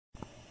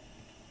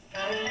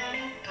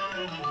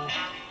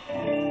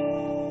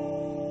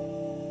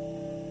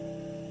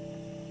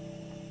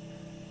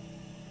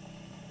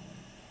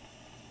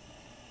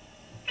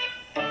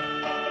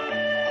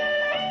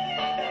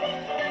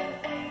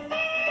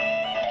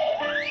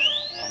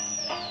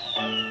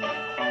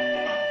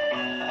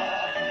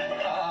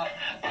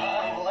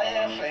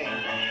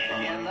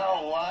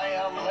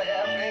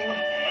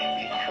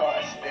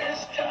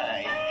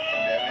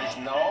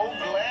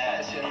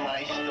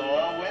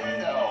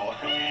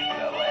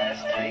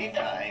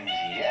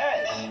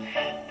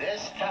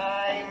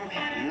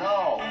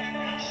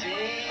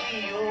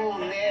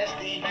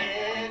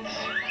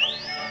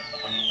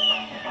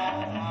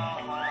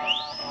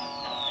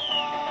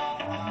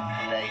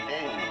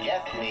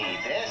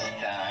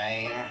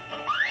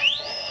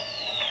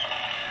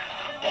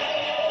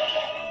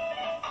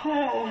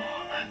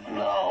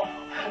No,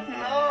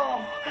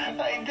 no,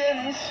 I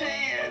didn't see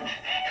it.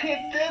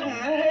 It didn't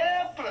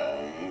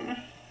happen.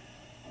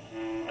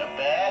 The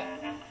bat,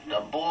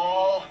 the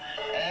ball,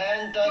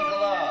 and the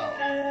glove.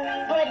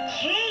 But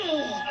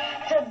gee,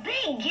 the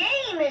big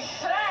game is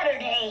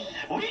Saturday.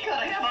 We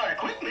gotta have our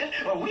equipment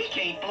or we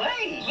can't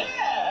play.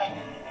 Yeah.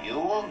 You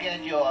will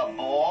get your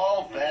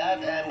ball,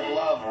 bat, and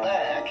glove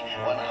back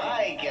when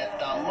I get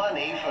the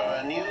money for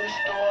a new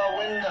store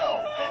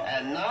window,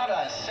 and not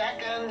a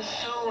second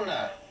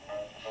sooner.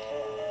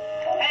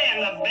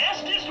 And the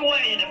bestest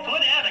way to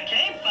put out a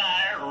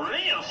campfire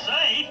real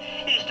safe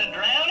is to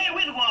drown it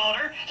with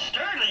water,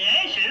 stir the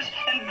ashes,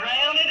 and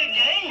drown it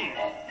again.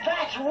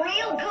 That's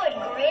real good,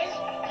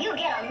 Grizz. You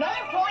get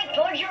another point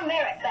towards your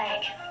merit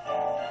badge.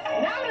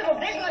 Now to the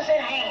business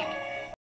at hand.